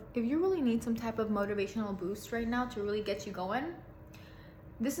if you really need some type of motivational boost right now to really get you going,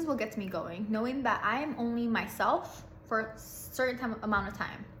 this is what gets me going. Knowing that I am only myself for a certain amount of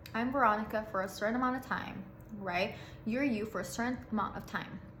time. I'm Veronica for a certain amount of time, right? You're you for a certain amount of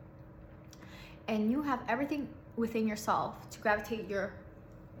time. And you have everything within yourself to gravitate your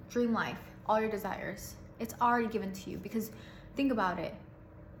dream life, all your desires. It's already given to you, because think about it.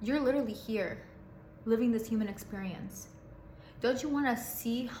 You're literally here living this human experience. Don't you want to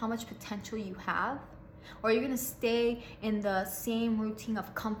see how much potential you have? Or are you going to stay in the same routine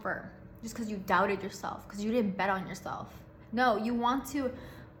of comfort just because you doubted yourself, because you didn't bet on yourself? No, you want to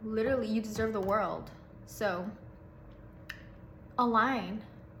literally, you deserve the world. So align,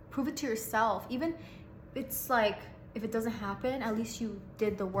 prove it to yourself. Even it's like, if it doesn't happen, at least you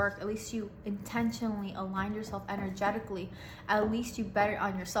did the work. At least you intentionally aligned yourself energetically. At least you betted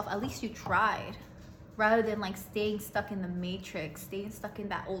on yourself. At least you tried. Rather than like staying stuck in the matrix, staying stuck in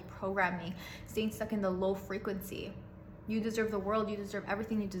that old programming, staying stuck in the low frequency. You deserve the world. You deserve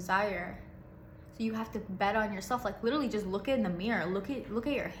everything you desire. So you have to bet on yourself. Like literally just look in the mirror. Look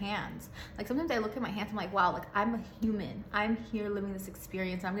at your hands. Like sometimes I look at my hands, I'm like, wow, like I'm a human. I'm here living this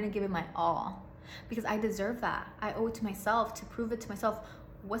experience. I'm gonna give it my all. Because I deserve that. I owe it to myself to prove it to myself.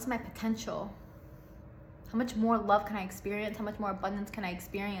 What's my potential? How much more love can I experience? How much more abundance can I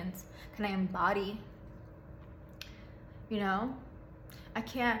experience? Can I embody? You know, I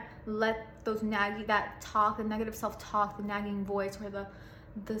can't let those that talk, the negative self-talk, the nagging voice, or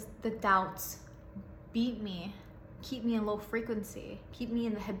the doubts beat me, keep me in low frequency, keep me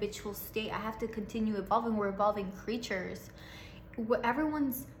in the habitual state. I have to continue evolving. We're evolving creatures.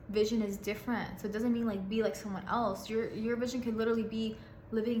 Everyone's vision is different, so it doesn't mean like be like someone else. Your vision could literally be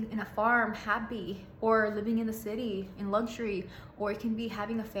living in a farm happy, or living in the city in luxury, or it can be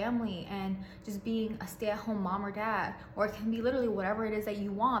having a family and just being a stay-at-home mom or dad, or it can be literally whatever it is that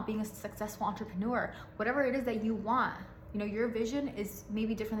you want, being a successful entrepreneur, whatever it is that you want. You know, your vision is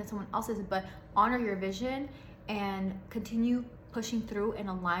maybe different than someone else's, but honor your vision and continue pushing through and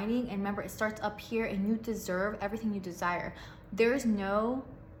aligning. And remember, it starts up here, and you deserve everything you desire. There is no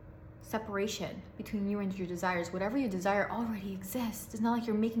separation between you and your desires. Whatever you desire already exists. It's not like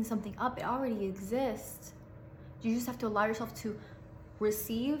you're making something up. It already exists. You just have to allow yourself to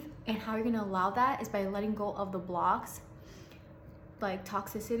receive. And how you're going to allow that is by letting go of the blocks like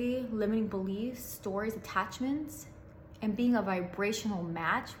toxicity, limiting beliefs, stories, attachments, and being a vibrational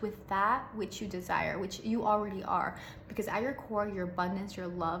match with that which you desire, which you already are. Because at your core, your abundance, your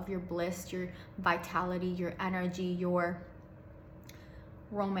love, your bliss, your vitality, your energy, your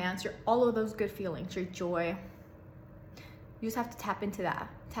romance, all of those good feelings, your joy. You just have to tap into that.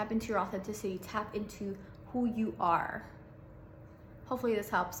 Tap into your authenticity. Tap into who you are. Hopefully this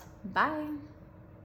helps. Bye.